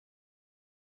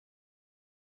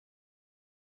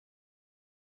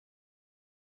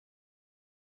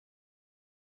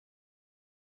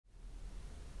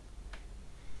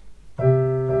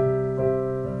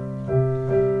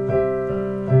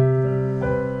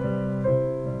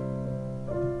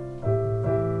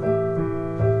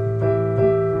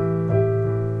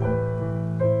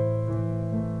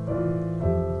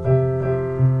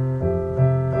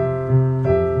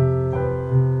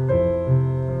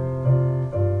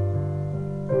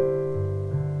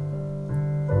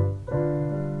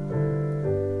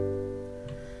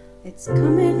It's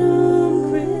coming on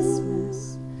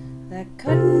Christmas. They're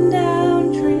cutting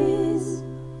down trees.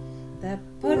 They're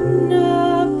putting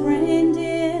up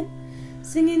reindeer,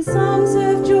 singing songs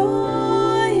of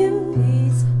joy and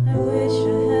peace. I wish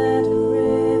I had a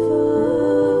river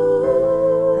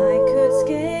I could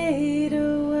skate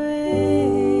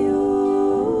away on.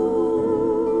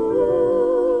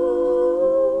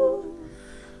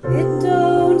 It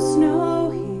don't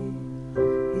snow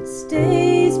here, it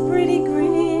stays pretty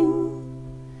green.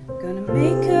 Gonna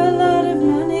make a lot of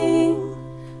money,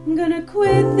 I'm gonna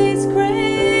quit this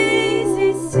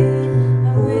crazy scene.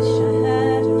 I wish I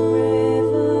had a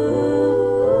river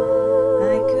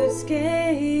I could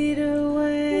skate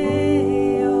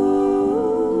away on.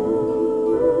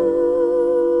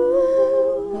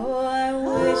 Oh, I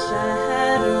wish I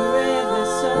had a river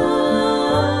so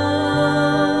long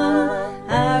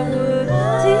I would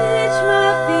teach my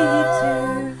feet to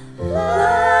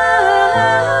fly.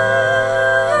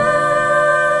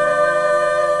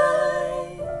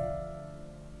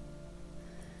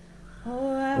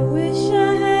 Oh, I wish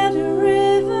I had a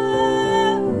river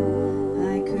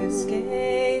I could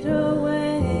skate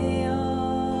away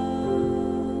on.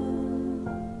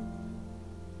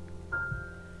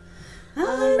 I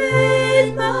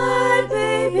made my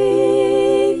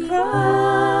baby cry.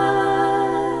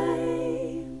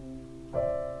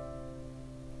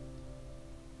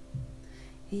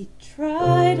 He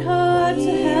tried hard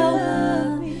to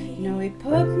help me, you know, he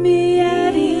put me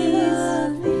at ease.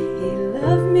 He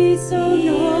loved me so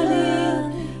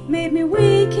naughty, made me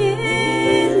weak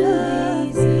in the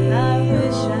knees. I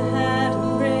wish I had a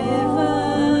river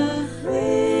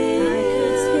I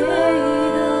could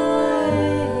skate away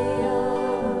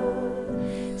on.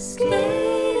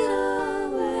 Skate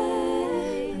away.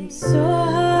 I'm so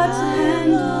hard to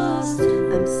handle,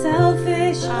 I'm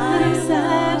selfish and I'm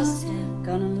sad.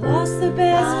 Gonna lose the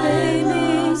best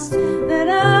babies that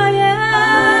I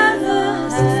ever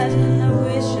had. I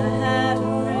wish I had a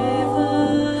river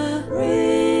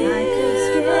I could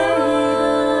skate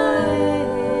away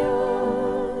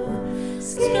on.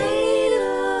 Skate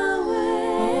away.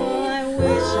 Oh, I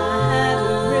wish I had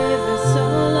a river so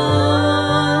long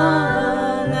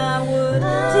I would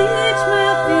teach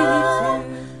my feet to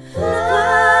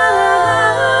fly.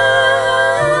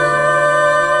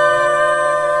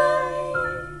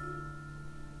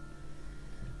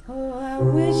 Oh, I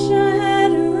wish I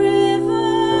had a river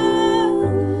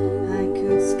I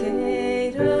could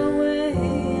skate away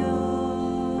on.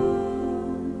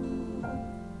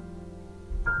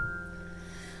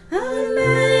 I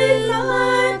made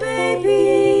my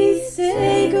baby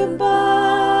say goodbye.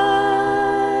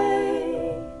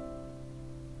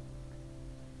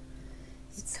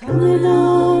 It's coming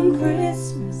on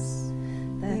Christmas.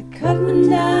 They're cutting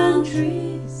down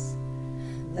trees.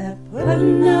 They're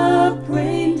putting up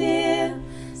reindeer,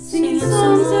 singing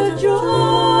songs of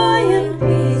joy and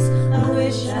peace. I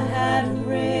wish I had a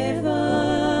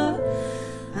river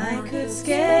I could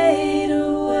skate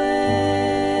away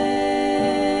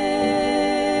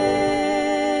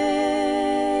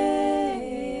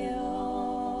on.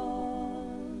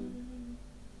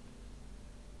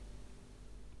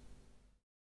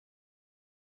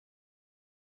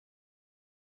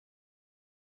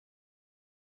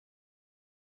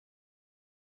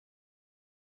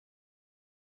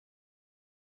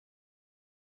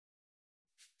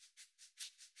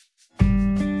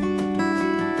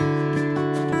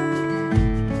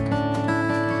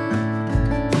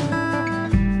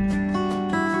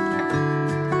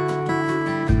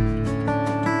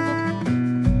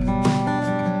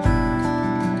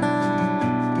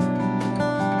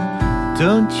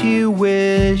 Don't you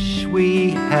wish we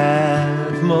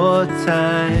had more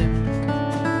time?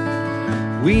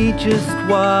 We just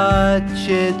watch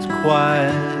it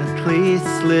quietly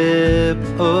slip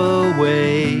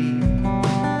away.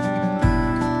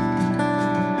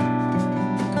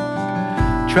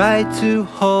 Try to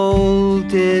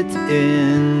hold it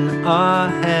in our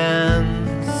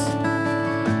hands,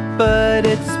 but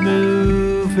it's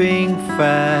moving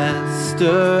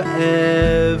faster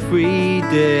every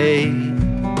day.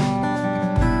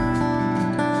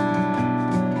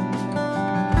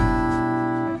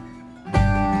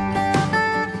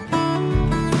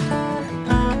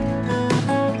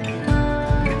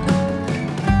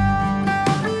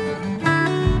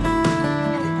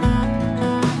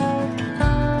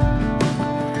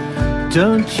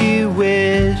 Don't you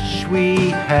wish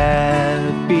we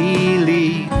had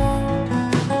belief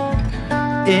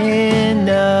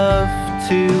enough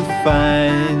to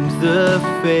find the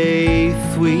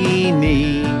faith we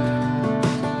need,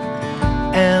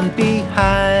 and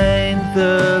behind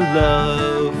the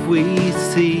love we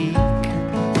see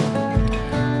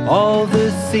all the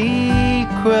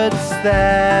secrets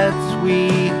that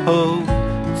we hope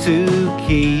to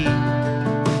keep.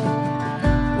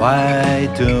 Why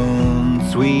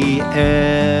don't we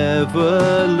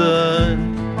ever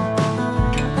learn?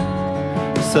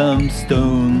 Some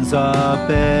stones are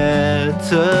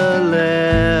better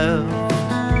left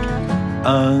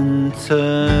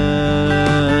unturned.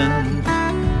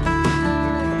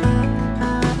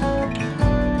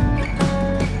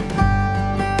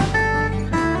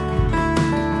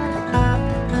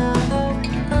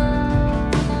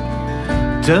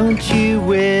 Don't you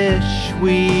wish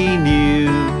we knew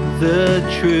the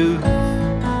truth?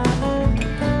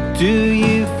 Do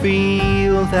you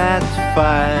feel that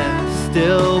fire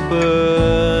still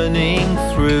burning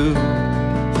through?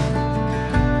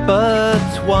 But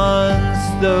once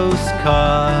those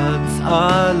cards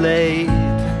are laid,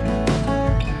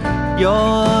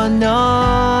 your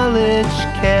knowledge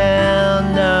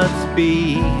cannot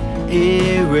be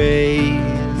erased.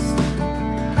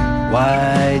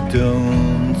 Why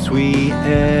don't we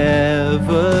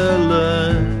ever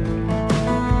learn?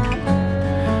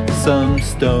 Some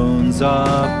stones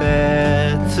are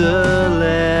better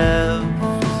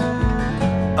left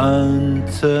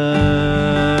unturned.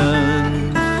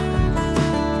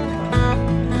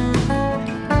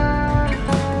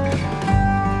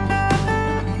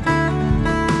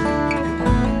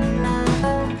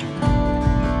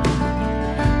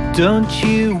 Don't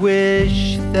you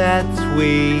wish that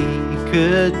we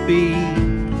could be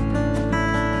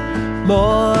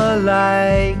more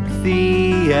like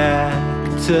the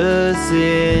actors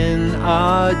in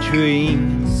our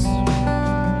dreams?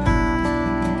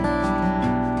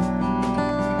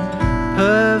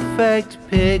 Perfect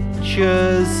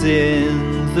pictures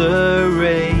in the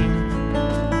rain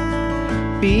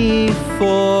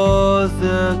before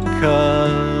the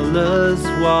colors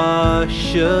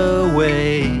wash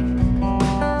away.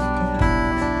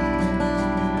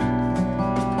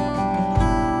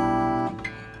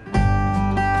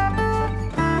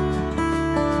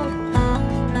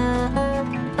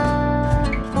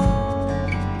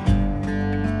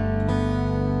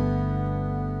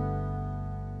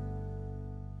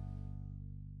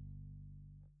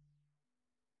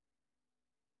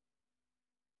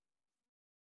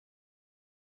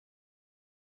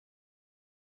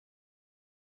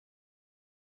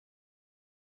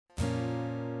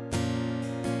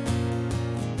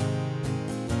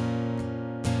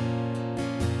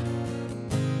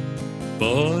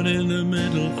 Born in the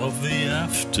middle of the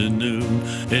afternoon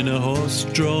in a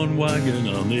horse-drawn wagon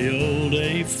on the old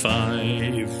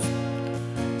A5.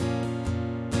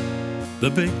 The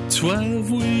big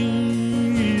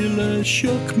 12-wheeler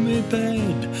shook me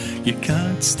bed. You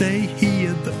can't stay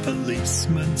here, the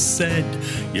policeman said.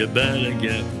 You better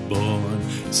get born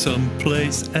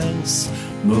someplace else.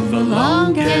 Move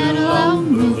along, get along,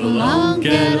 move along,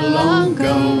 get along,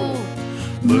 go.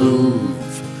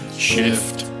 Move,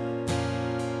 shift.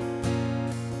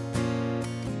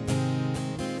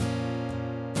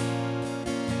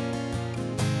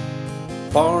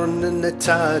 Born in the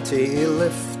tatty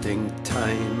lifting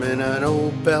time in an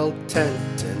old bell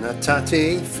tent in a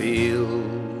tatty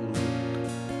field.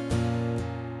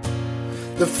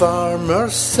 The farmer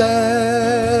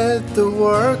said the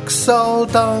work's all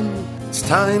done, it's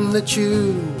time that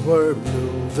you were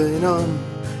moving on.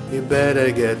 You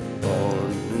better get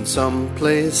born in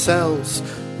someplace else.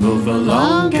 Move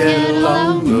along, get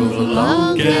along, move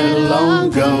along, get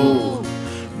along, go.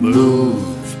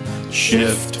 Move,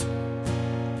 shift.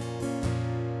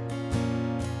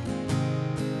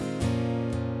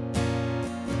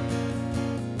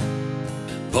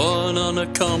 Born on a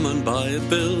common by a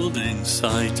building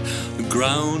site, the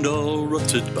ground all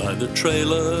rutted by the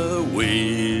trailer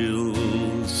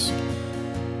wheels.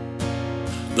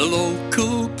 The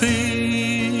local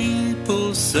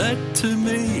people said to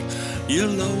me, you're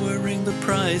lowering the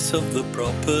price of the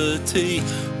property.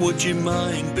 Would you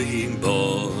mind being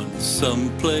born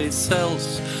someplace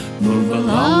else? Move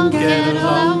along, get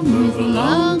along, move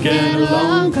along, get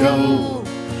along, go.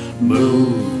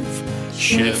 Move,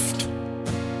 shift.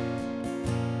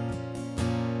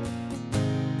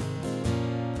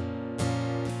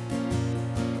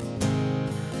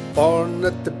 Born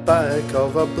at the back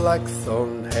of a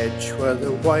blackthorn hedge where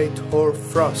the white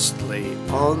hoarfrost lay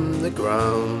on the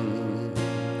ground.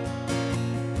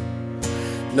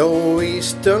 No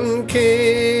eastern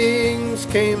kings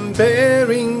came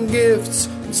bearing gifts,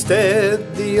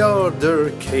 instead the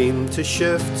order came to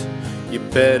shift. You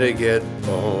better get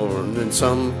born in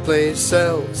someplace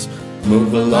else.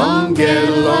 Move along, get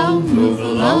along, move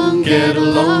along, get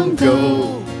along,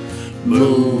 go.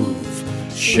 Move,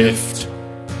 shift.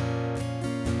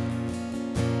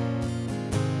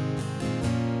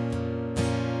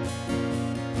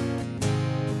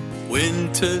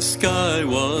 winter sky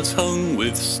was hung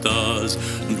with stars,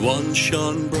 and one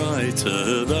shone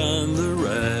brighter than the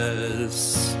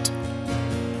rest.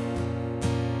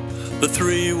 The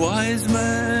three wise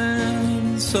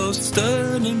men, so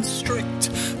stern and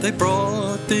strict, they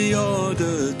brought the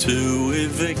order to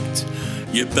evict.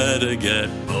 You better get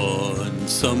born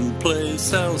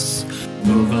someplace else.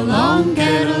 Move along,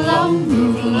 get along,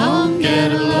 move along,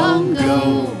 get along,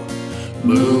 go.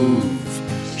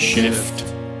 Move, shift.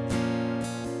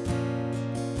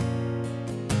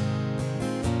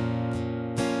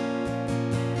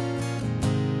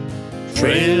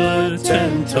 Trailer,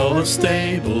 tent or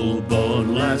stable,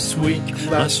 born last week,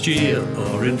 last year,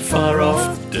 or in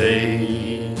far-off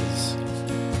days.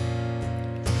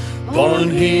 Born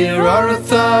here or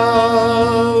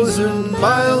 1,000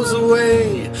 miles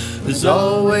away, there's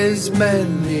always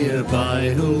men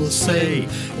nearby who'll say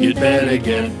you'd better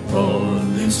get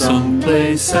born in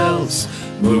someplace else.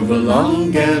 Move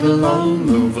along, get along,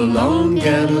 move along,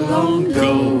 get along,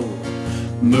 go.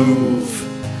 Move,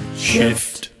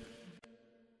 shift.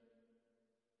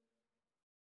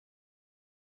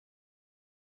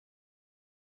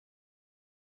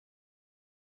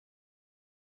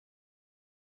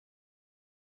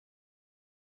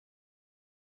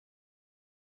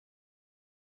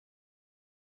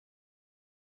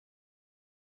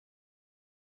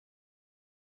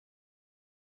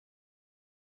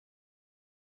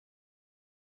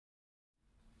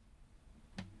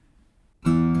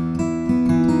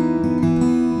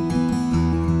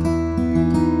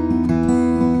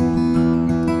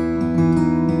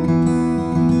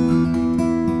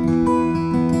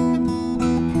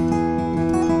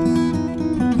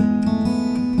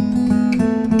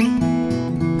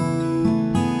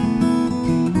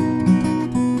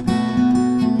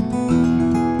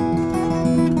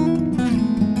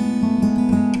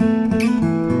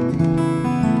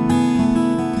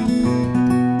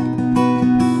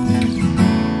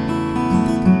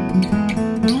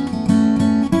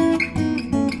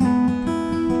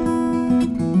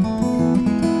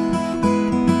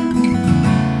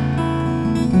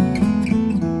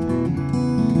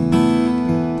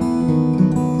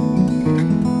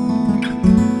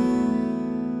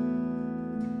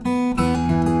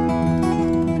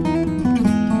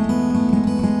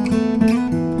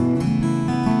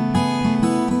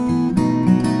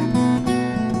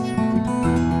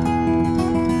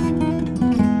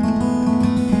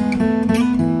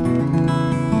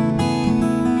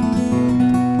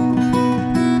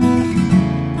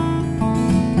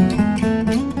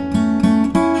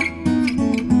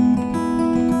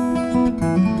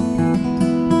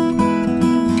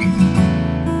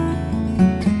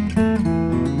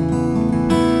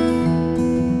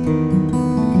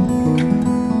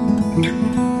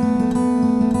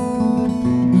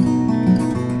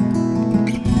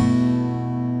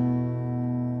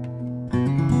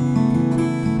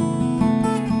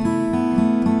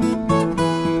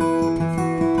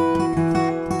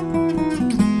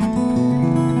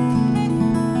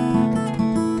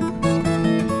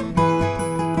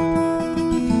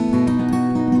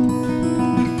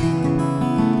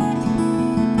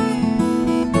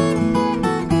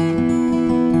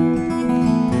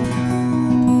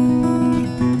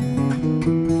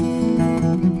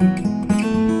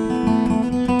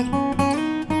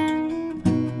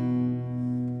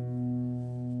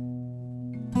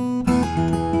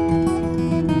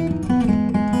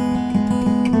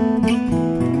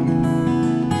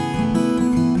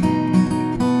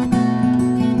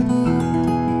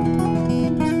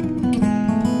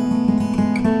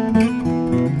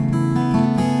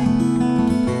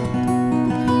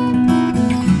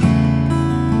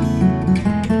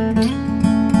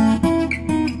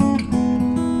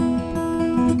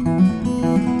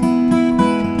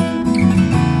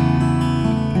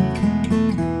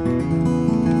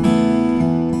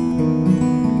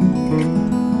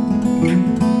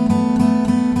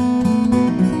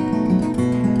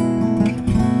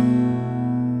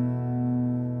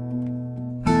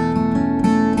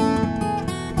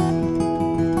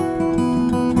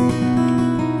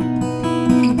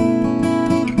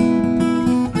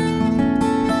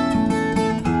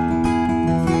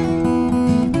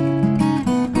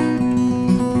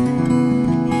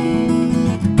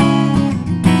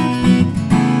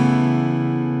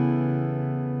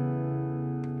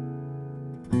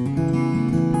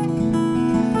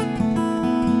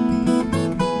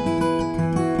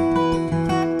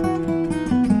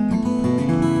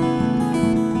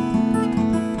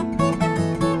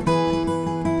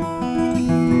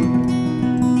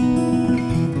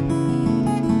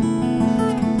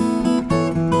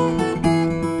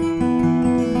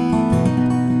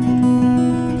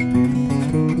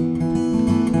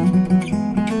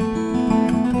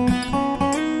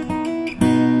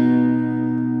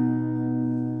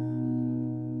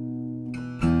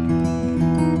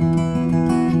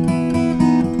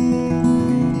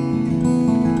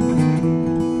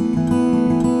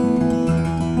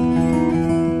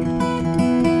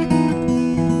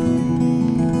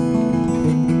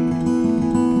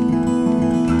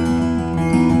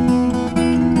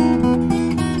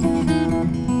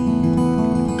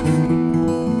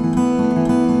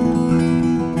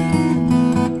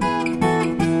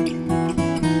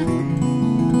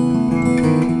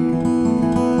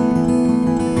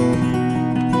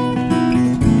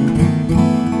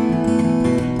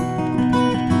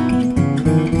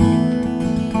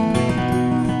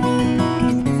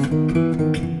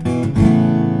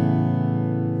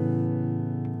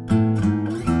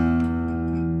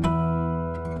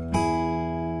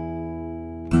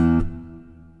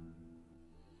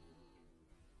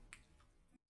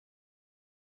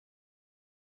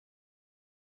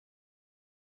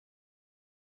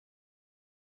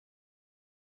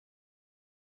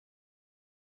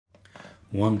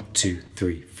 1, 2,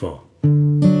 3, 4.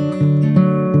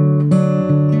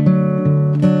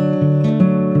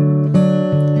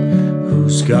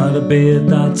 Who's got a beard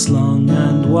that's long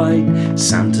and white?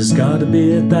 Santa's got a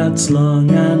beard that's long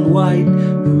and white.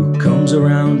 Who comes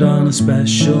around on a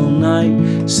special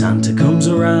night? Santa comes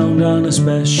around on a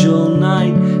special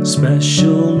night.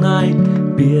 Special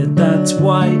night, beard that's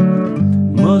white.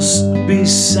 Must be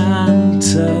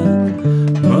Santa,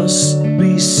 must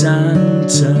be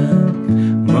Santa,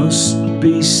 must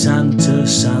be Santa,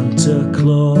 Santa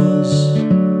Claus.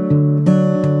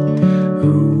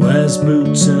 Who wears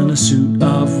boots and a suit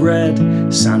of red?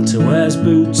 Santa wears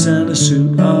boots and a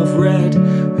suit of red.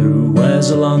 Who wears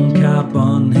a long cap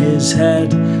on his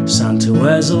head? Santa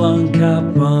wears a long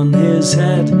cap on his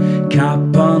head.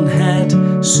 Cap on head,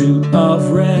 suit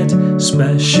of red.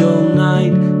 Special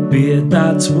night, beard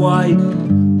that's white.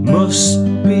 Must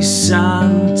be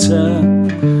Santa,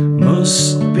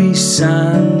 must be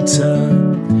Santa,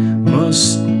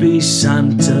 must be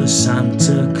Santa,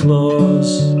 Santa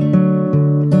Claus.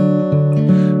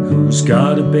 Who's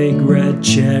got a big red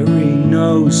cherry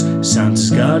nose? Santa's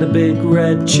got a big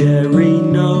red cherry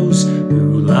nose.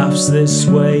 Who laughs this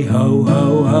way, ho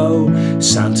ho ho?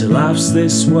 Santa laughs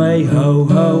this way, ho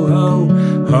ho ho,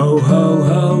 ho ho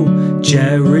ho.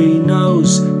 Cherry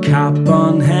nose, cap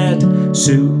on head,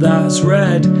 suit that's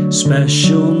red.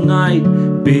 Special night,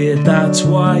 beard that's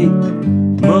white.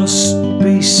 Must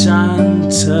be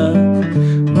Santa,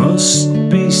 must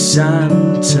be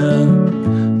Santa,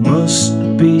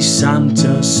 must be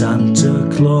Santa, Santa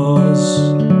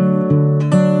Claus.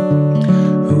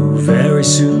 Who very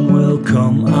soon will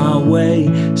come our way?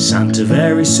 Santa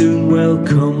very soon will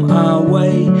come our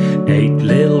way. 8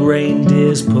 little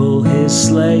reindeers pull his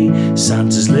sleigh.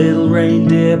 Santa's little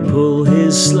reindeer pull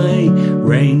his sleigh.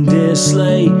 Reindeer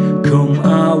sleigh, come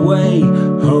our way.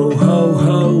 Ho ho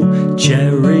ho,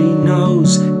 cherry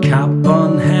nose, cap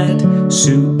on head,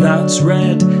 suit that's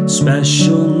red.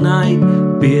 Special night,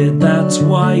 beard that's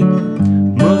white.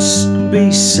 Must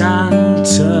be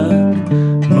Santa,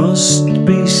 must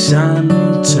be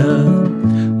Santa,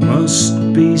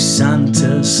 must be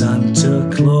Santa, Santa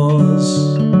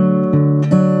Claus.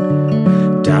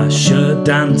 Dasher,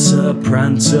 Dancer,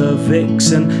 Prancer,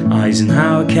 Vixen,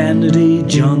 Eisenhower, Kennedy,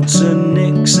 Johnson,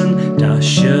 Nixon.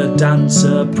 Dasher,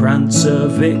 Dancer, Prancer,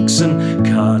 Vixen,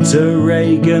 Carter,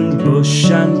 Reagan, Bush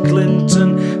and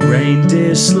Clinton.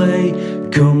 Reindeer sleigh,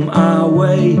 come our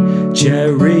way.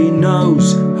 Cherry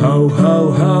nose, ho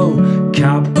ho ho.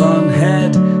 Cap on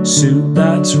head, suit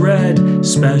that's red.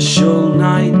 Special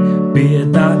night,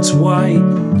 beard that's white.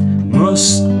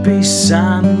 Must be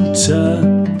Santa,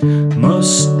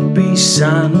 must be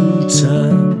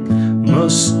Santa,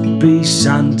 must be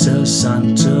Santa,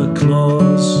 Santa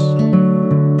Claus.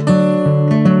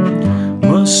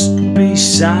 Must be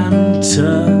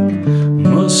Santa,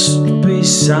 must be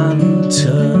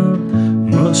Santa,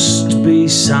 must be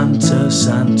Santa,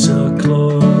 Santa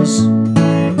Claus.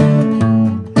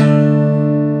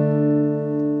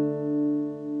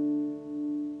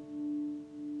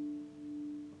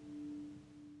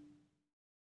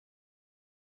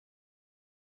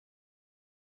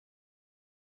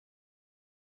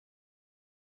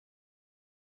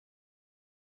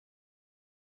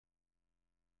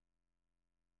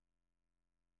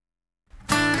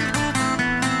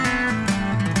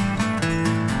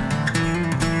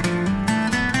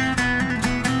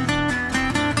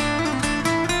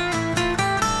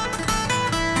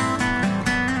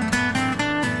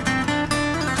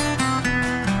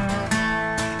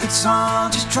 It's all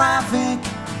just traffic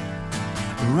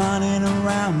running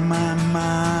around my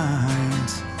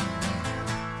mind.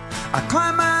 I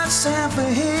climb myself a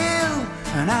hill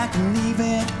and I can leave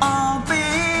it all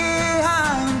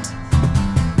behind,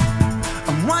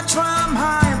 and watch from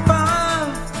high above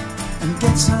and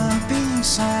get some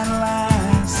peace at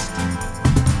last.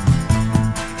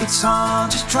 It's all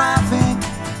just traffic